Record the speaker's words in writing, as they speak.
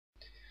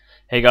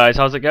Hey guys,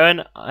 how's it going?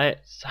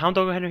 It's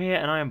Henry here,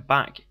 and I am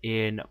back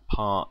in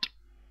part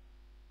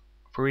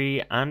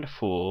 3 and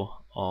 4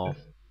 of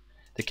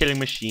the Killing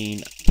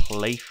Machine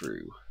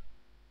playthrough.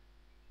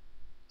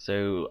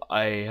 So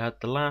I had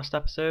the last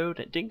episode.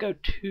 It didn't go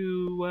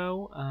too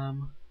well.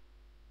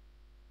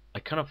 I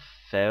kind of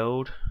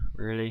failed,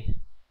 really.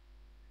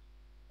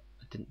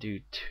 I didn't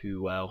do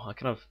too well. I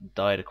kind of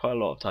died quite a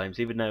lot of times,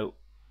 even though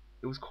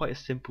it was quite a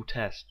simple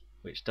test,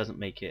 which doesn't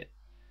make it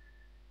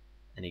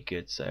any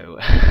good. So.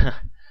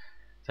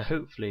 So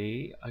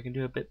hopefully I can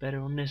do a bit better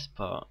on this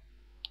part.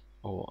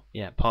 Or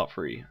yeah, part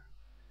 3.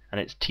 And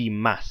it's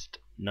T-Mast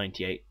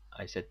 98.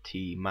 I said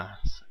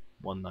T-Mast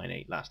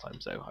 198 last time,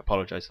 so I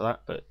apologise for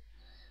that, but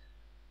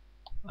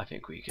I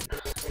think we can.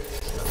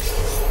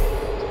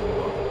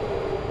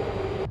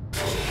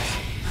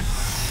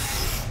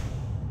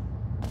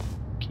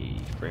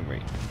 Key frame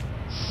rate.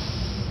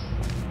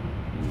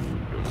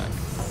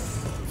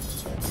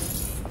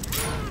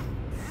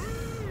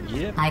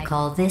 Yep. I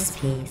call this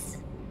piece.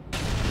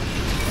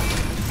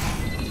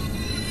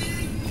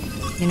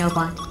 You know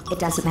what? It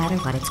doesn't matter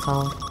what it's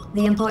called.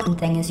 The important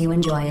thing is you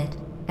enjoy it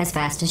as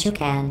fast as you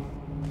can.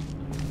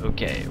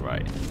 Okay,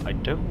 right. I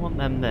don't want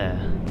them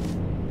there.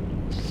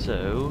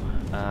 So,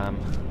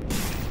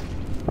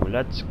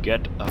 let's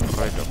get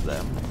rid of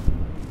them.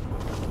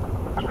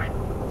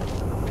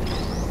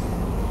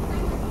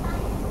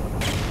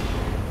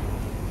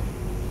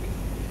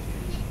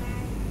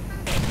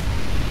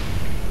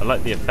 I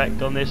like the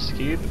effect on this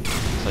cube.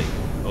 It's like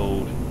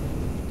old,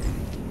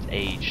 it's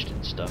aged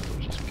and stuff,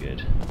 which is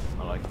good.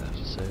 I like that.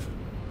 So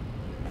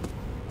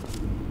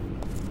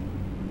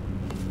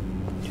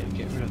yeah,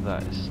 get rid of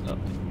that. It's up.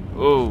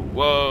 Oh,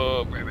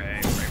 whoa! Frame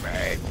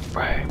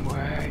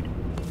rate.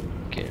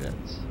 Okay,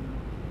 let's.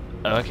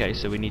 Oh, okay,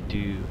 so we need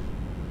to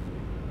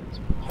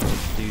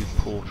do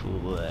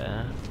portal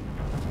there.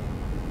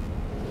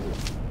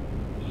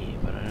 Yeah,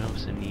 but I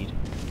also need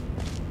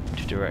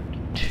to direct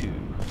to.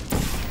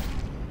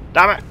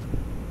 Damn it!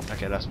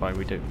 Okay, that's fine.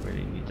 We don't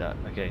really need that.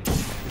 Okay,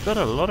 we've got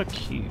a lot of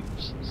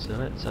cubes, so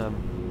let's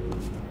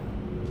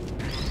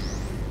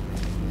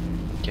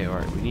Okay,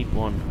 right. We need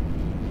one,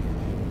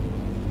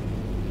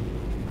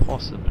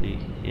 possibly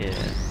here,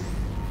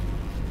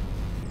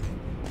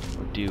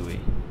 or do we?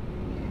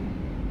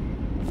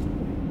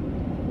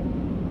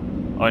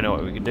 I know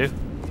what we can do.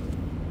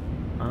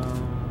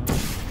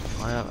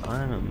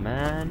 I am a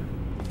man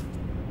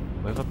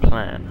with a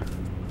plan.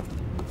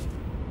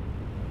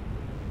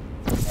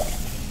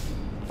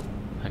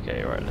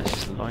 Okay, right, let's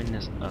just line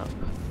this up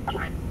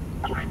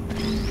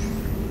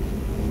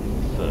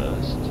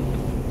first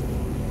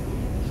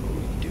before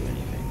we do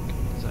anything.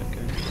 Does that go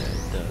there?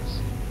 It does.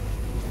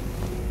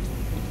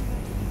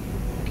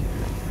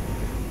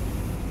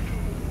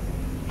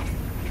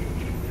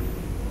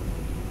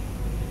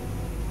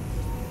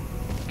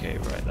 Okay,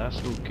 right, that's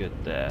all good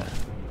there.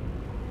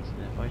 So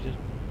if I just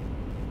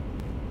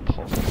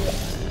pop it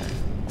there,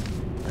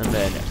 and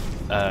then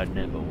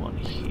another one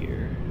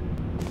here.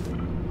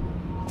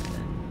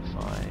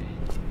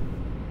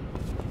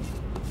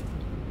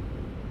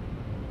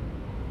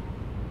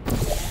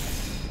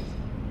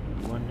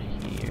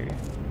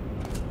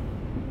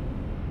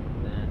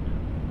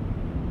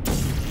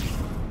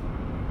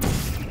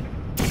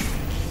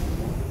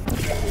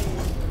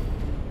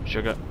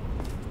 Sugar.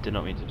 Did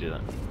not mean to do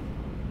that.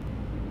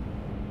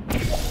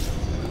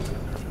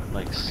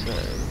 Like so.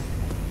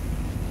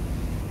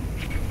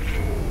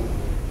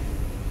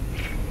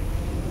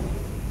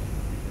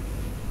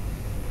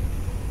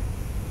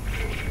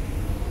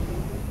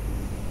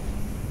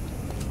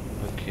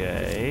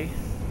 Okay.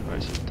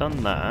 Right, so we've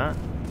done that.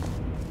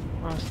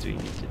 What else do we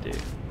need to do?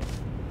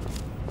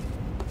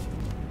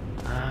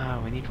 Ah,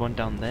 we need one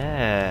down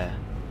there.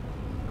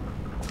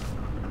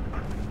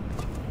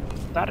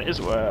 That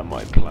is where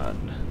my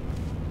plan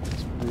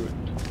is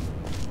ruined.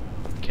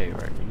 Okay,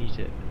 right, we need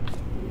it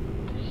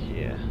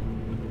here.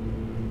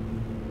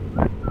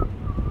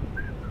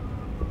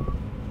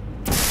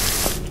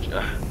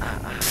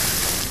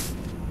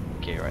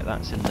 Okay, right,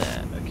 that's in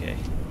there. Okay.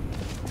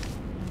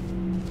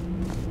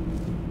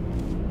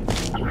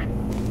 Did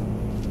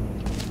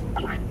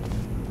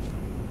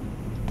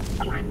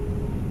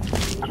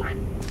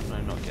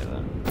I not get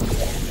that?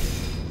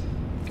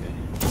 Okay.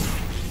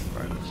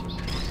 Right, let's just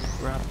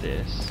grab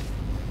this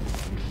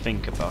and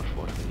think about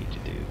what we need to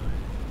do.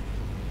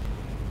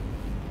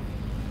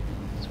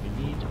 So we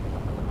need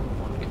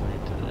one coming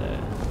into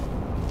there.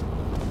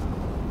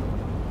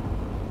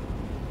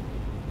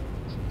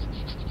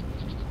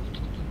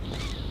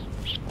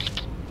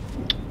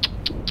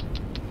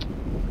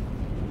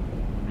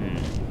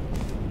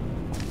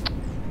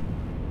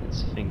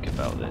 Let's think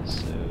about this.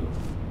 So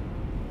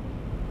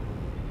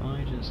if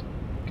I just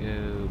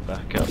go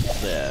back up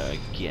there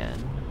again.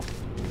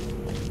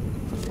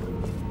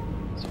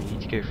 So we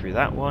need to go through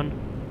that one,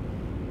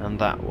 and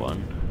that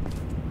one,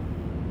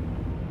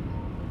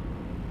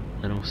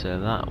 and also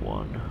that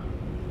one,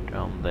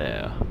 down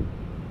there.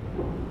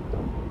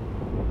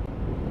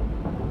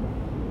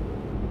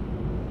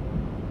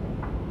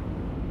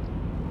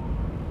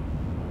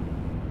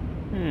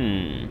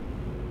 Hmm.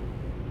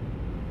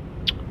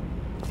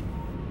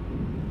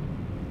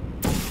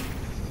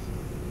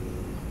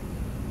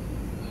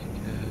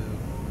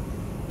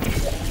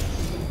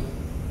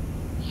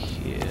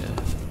 Here.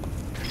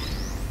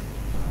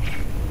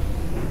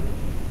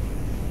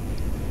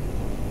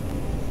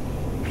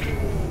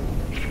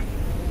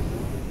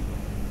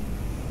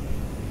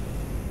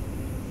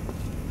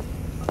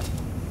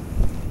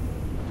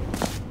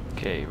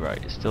 Okay,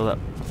 right, it's still that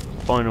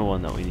final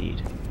one that we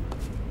need,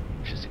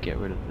 which is to get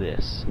rid of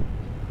this.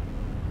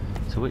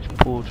 So which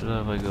portal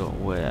have I got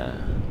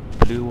where?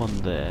 Blue one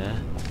there.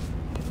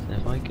 So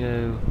if I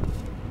go...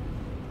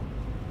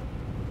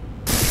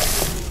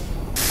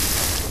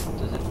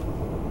 Does it...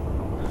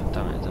 Oh,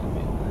 damn it, it doesn't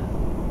move there.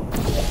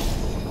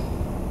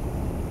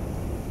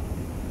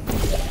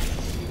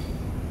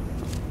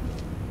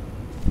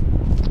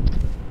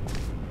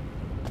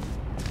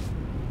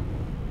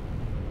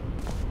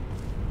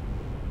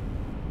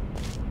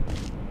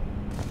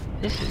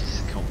 This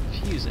is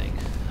confusing.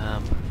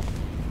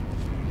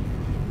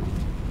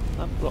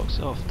 That blocks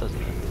off,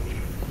 doesn't it?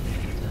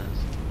 It does.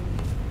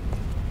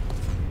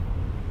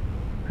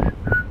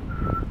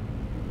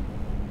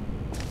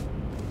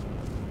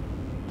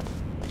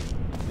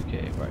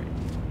 Okay, right.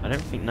 I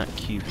don't think that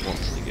cube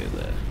wants to go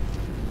there.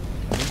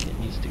 I think it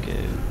needs to go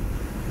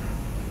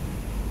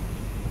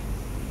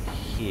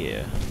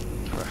here,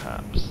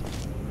 perhaps.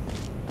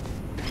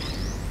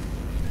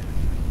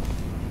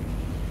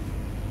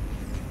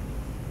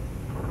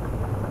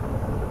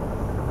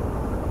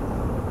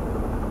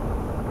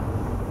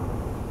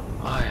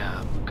 I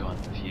am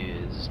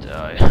confused.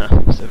 I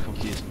am so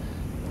confused.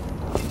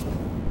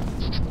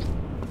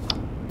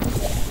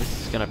 This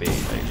is gonna be a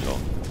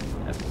long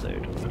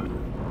episode.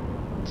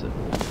 So,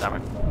 damn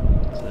it.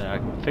 So I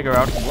can figure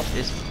out what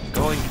is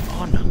going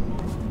on.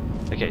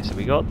 Okay, so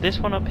we got this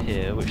one up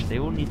here, which they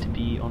all need to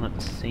be on at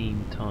the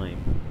same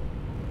time.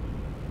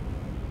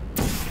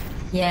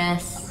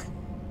 Yes,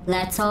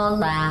 let's all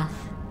laugh.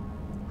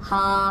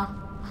 Ha,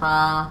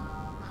 ha,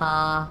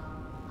 ha,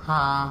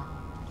 ha.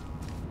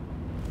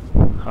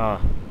 Huh.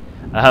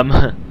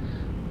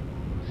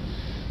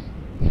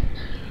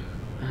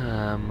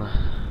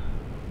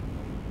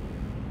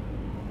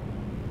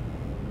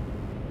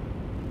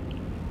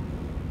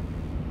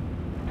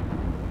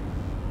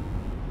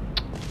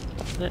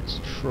 Let's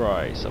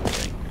try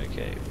something.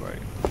 Okay,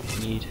 right.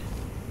 Need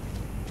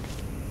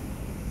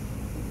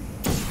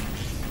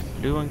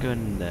blue one going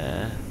in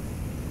there.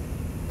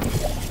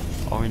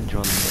 Orange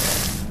on there.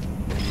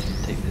 We need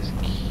to take this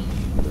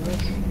cube with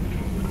us.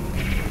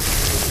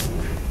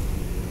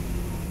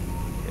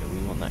 Yeah, we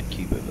want that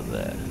cube over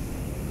there.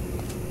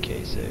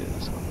 Okay, so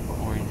there's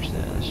orange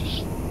there. Let's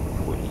just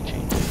quickly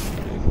change it to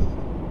blue.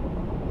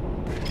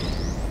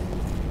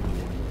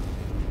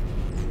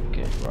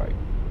 Okay, right.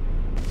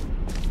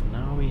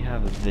 Now we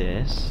have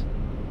this.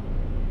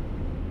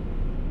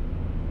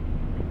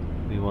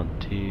 We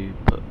want to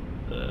put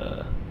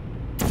the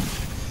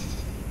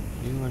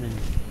blue one in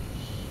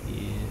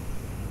here.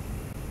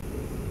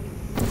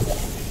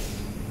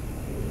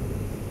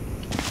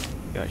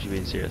 You're actually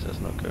being serious, that's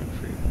not going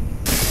through.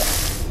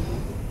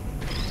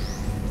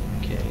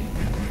 Okay.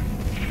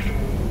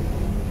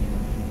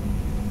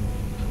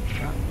 Put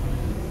that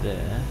one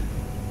there.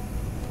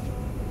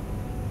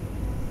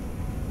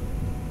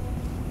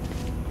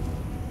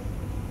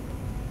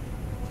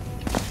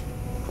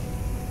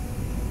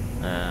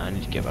 I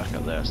need to get back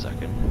up there a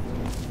second.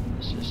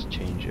 Let's just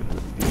change it for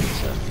the view a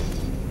second.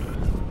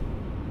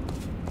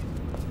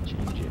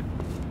 Change it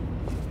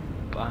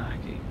back.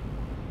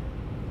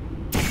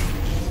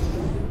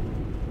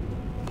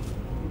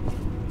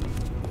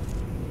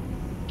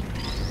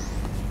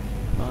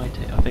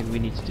 I think we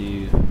need to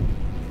do...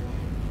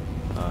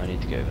 Oh, I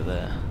need to go over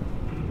there.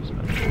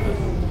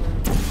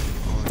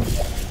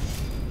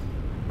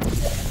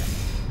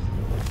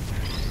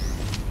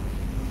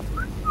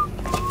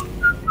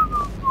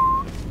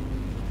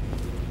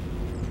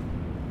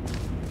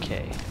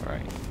 Okay,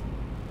 right.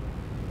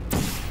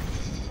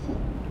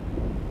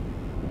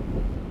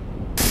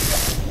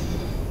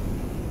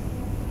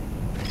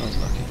 I was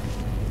lucky.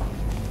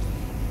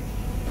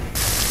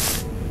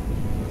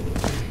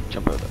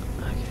 Jump over.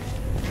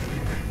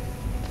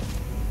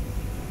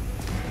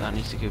 That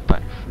needs to go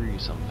back through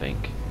something.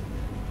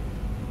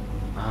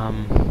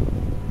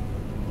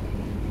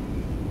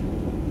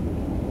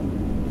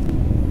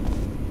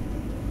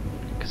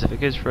 Because if it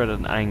goes through at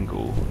an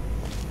angle,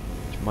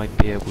 it might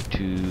be able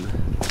to...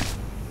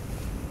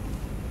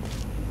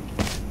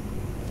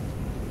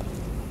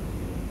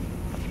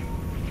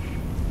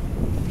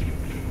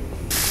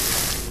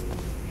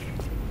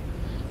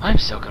 I'm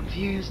so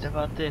confused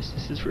about this.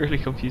 This is really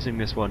confusing,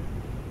 this one.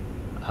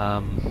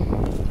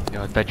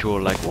 I bet you're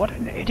all like, what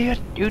an idiot,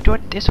 you do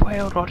it this way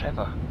or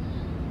whatever.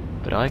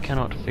 But I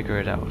cannot figure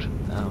it out. So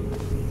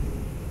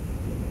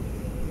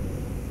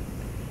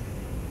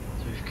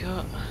we've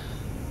got...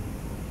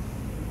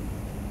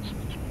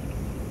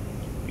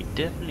 We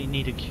definitely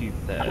need a cube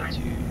there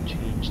to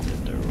change the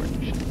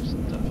direction and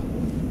stuff.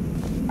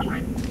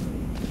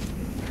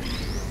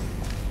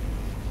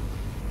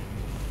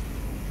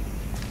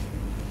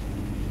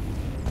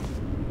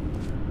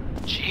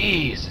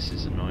 Jeez, this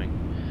is annoying.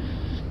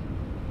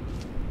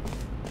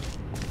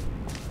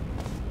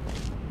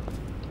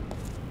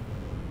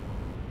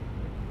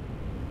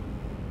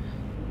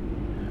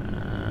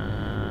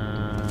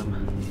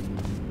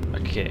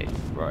 Okay,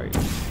 right.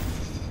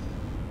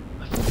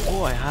 I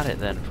thought I had it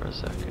then for a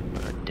second,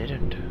 but I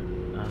didn't.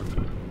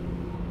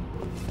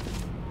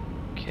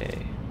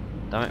 Okay.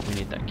 Damn it, we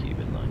need that cube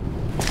in line.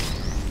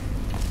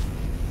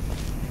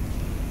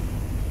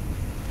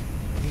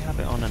 We have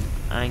it on an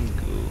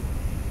angle.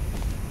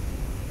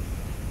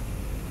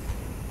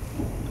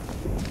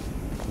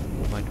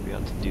 We might be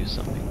able to do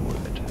something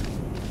with it.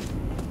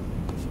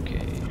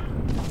 Okay.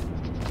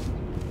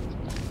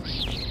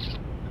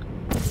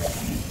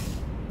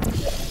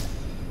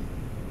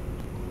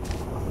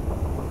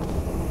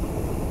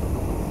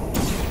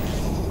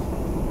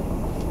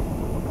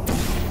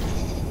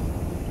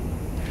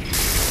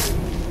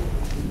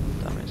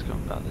 Damn it, it's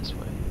going back this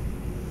way.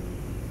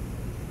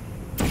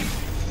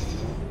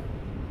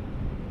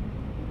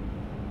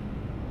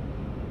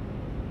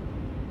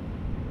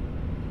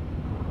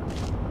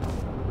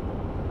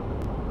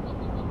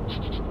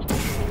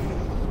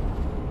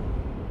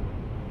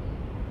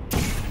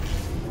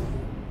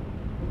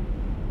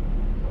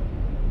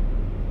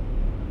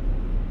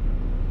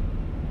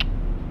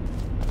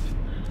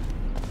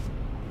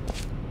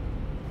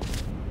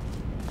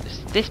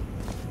 This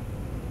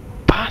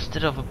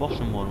bastard of a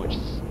bottom one, which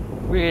is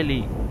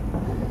really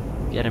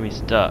getting me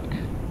stuck.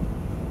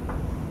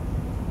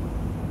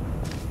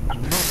 Not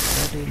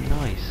very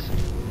nice.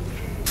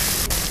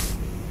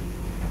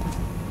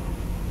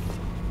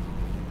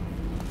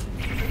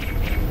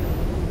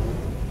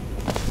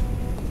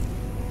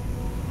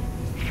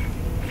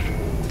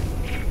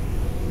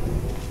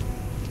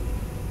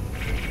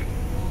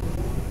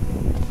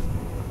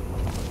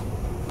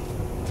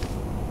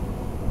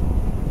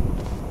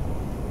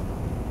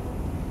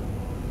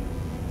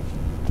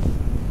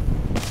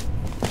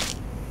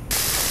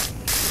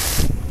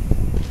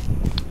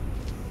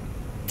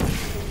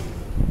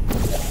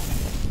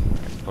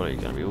 Probably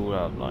going to be all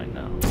out of line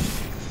now.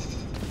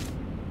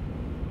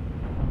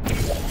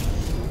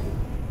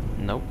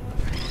 Nope.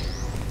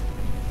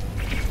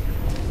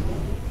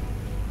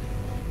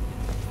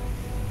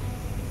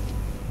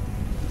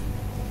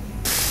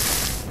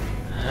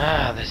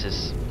 Ah, this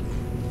is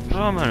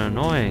blooming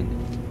annoying.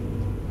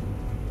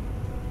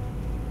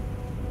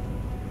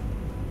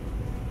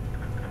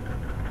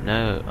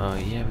 No, oh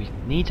yeah, we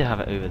need to have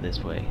it over this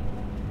way.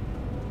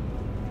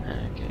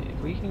 Okay,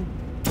 if we can...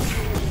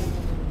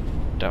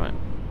 Damn it.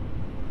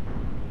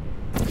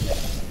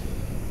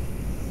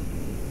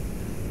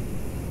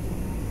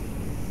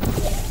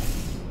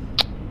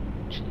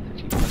 Jeez, I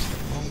keep pressing the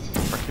wrong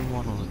freaking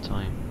one all the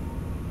time.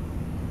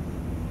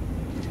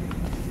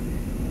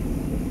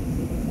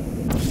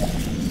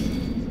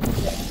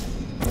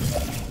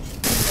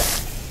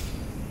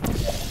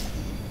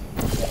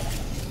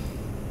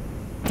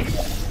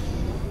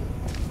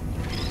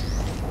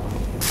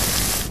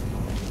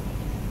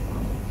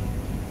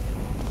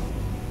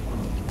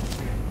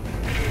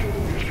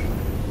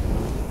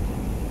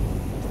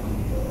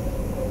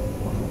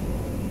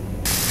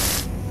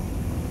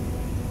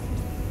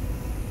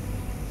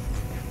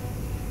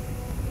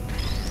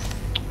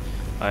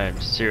 I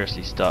am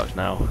seriously stuck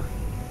now.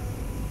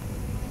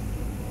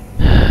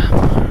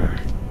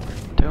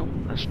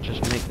 Let's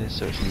just make this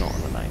so it's not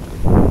on an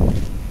angle.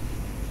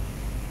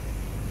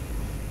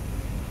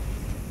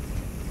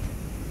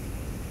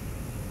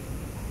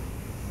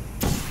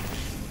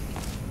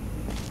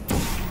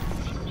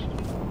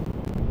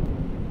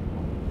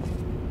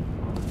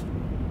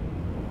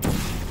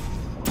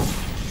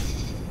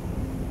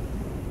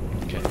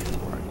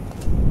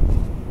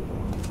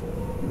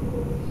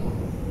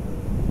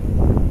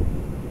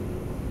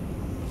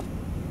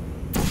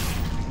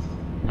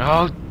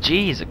 Oh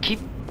jeez, I keep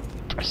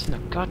pressing the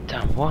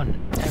goddamn one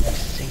every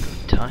single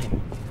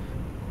time.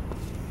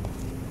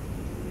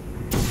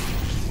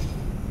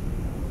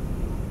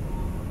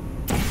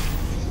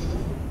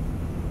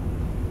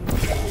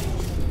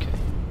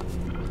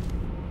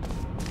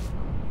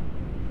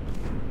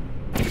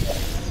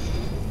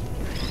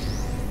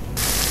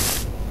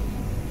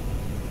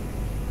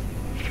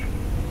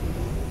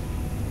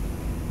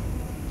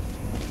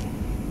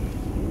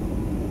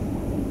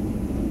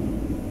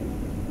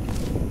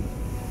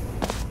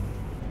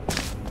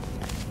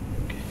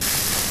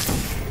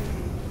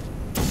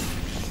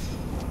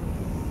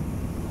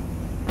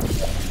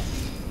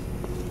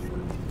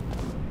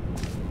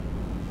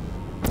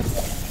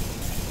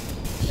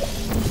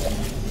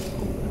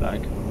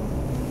 Back.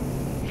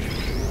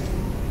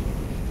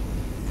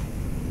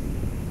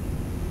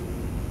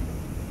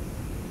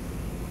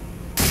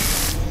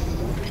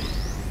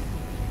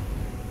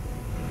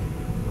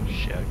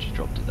 Shit, I just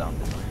dropped it down,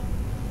 didn't I?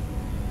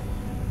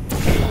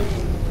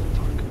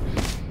 Fuck.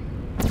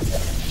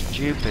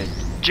 Stupid,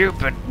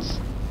 stupid,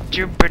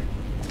 stupid.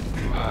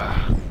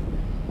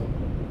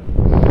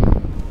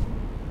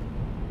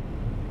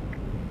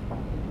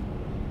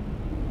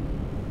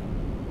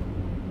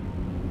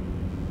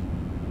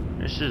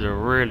 This is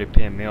really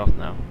peeing me off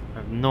now. I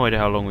have no idea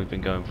how long we've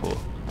been going for.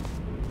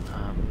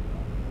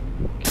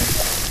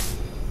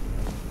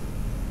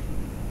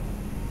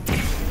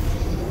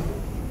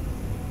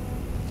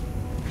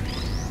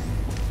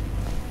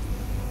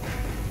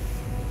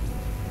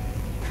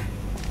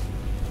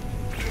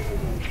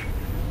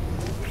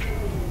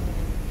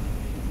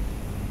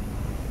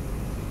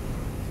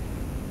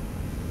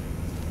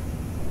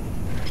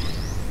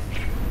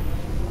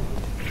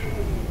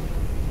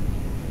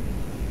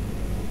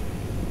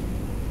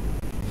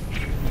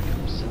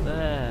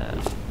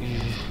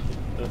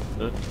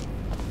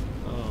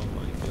 Oh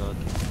my god.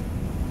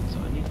 So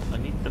I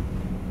need the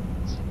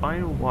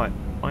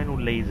final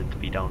laser to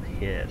be down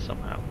here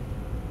somehow.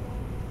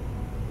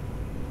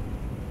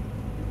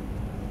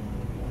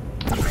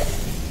 Is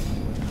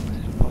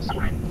it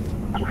possible? I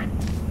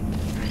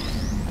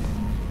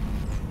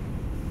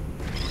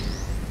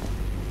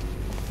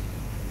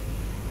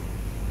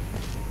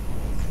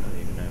don't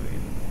even know if we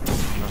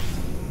have enough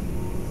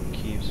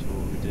cubes for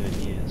what we're doing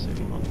here, so we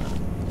want that.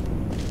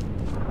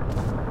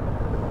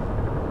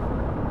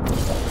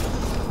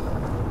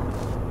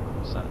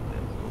 What's that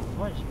bit for?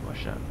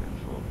 What's that bit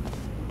for?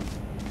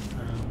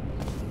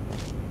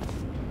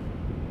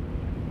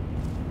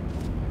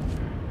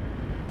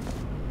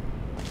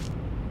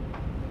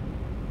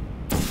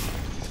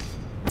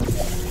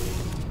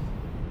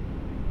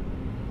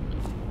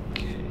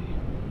 Okay.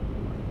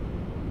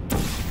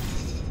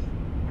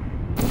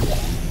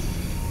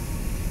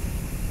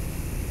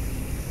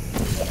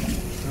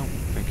 I don't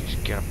think it's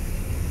gonna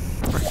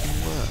freaking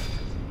work.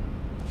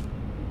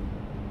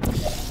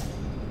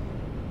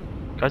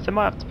 Guys, there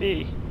might have to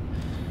be.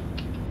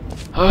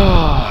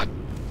 Ah,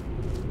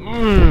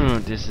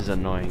 this is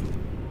annoying.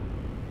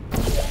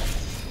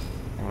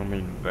 I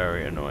mean,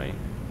 very annoying.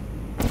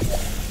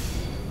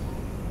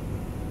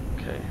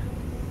 Okay.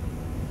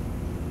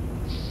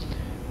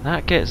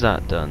 That gets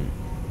that done.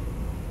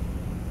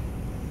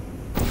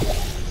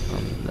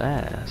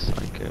 Unless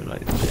I go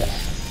like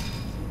this.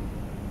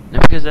 No,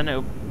 because then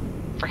it'll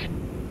frickin'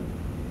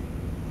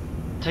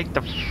 take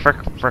the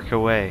frick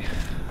away.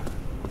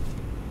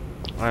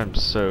 I'm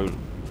so...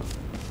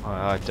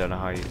 I don't know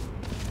how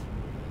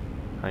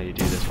you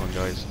do this one,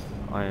 guys.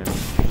 I am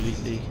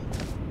completely,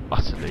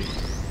 utterly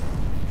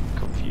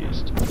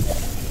confused.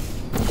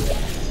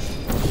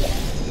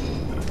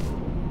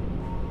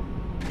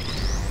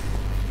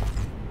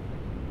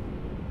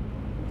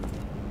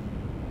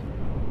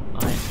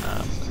 I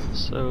am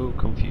so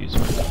confused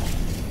right now.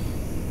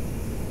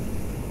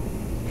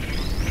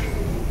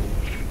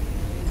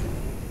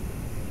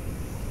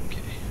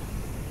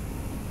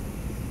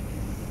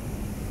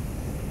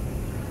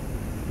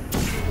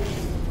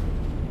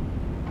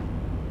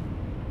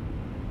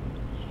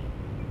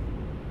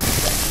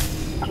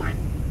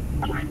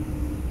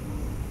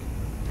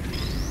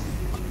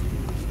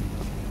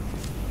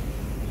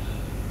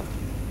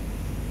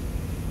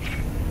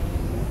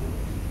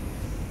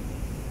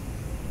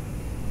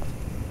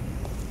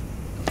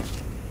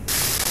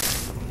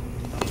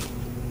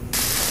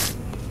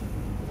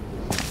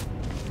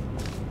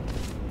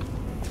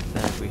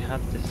 We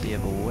had this the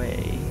other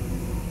way,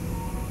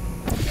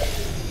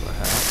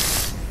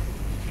 perhaps.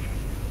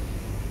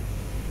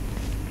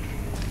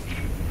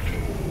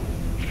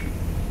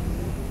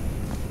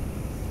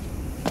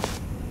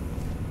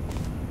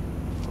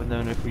 But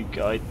then if we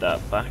guide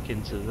that back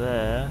into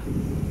there,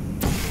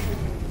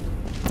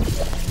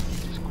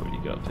 just quickly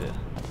go up here.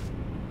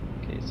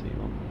 Okay, so you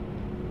want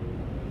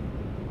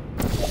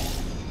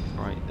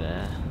right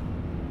there.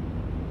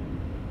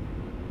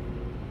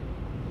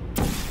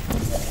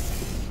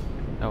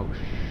 Oh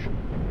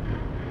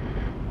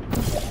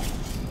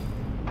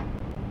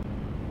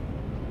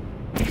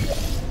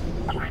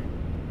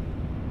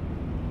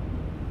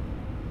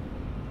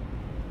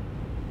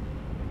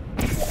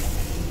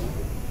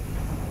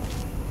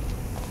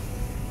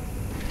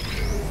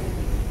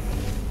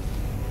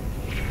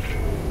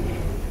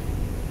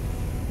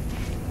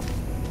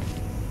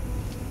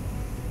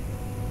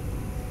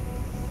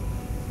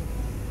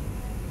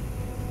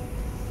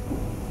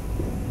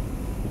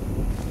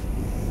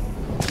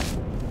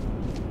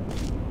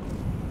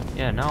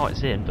yeah, now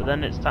it's in, but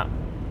then it's that.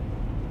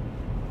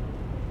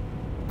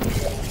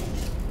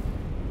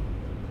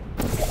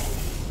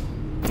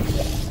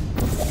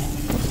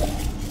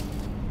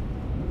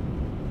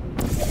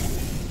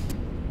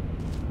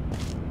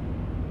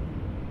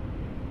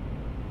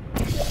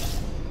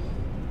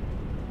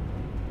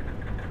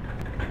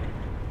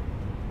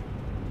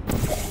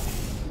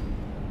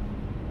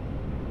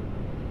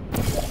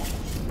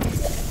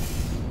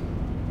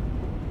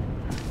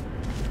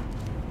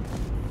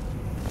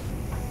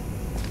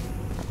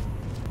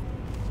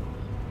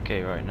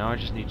 Okay, right, now I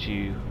just need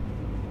you.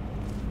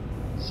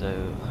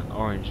 So,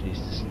 orange needs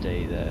to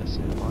stay there,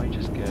 so if I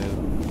just go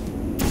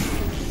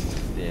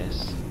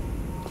this,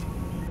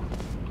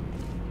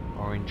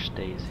 orange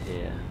stays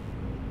here,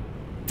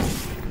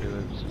 blue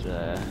over to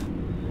there.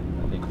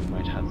 I think we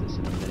might have this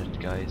in a minute,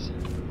 guys.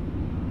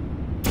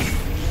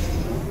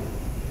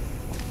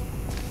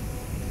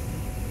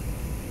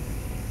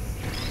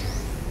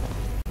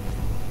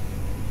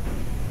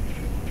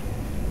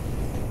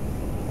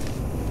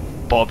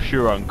 Bob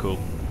Sure Uncle.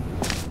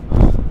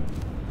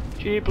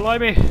 Gee,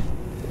 blimey.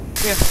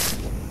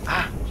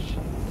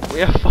 We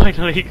have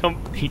finally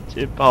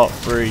completed part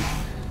 3. Well,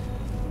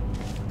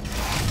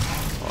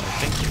 I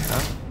think you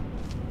have.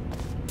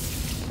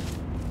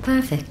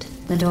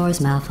 Perfect. The doors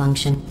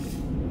malfunction.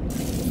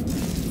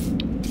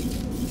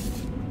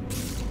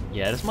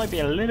 Yeah, this might be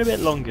a little bit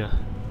longer.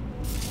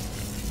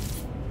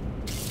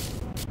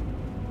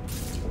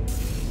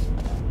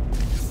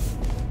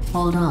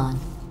 Hold on.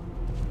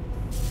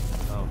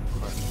 Oh,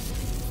 crap.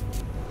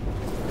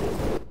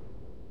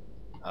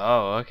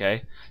 Oh,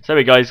 okay. So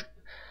anyway, guys,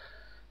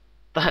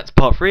 that's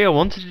part 3. I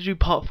wanted to do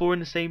part 4 in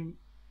the same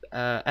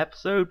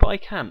episode, but I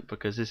can't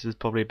because this has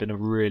probably been a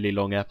really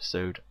long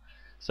episode.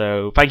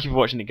 So thank you for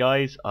watching it,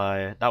 guys.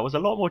 That was a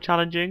lot more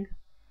challenging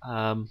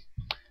than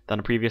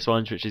the previous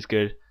ones, which is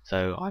good.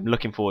 So I'm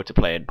looking forward to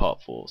playing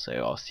part 4. So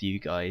I'll see you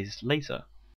guys later.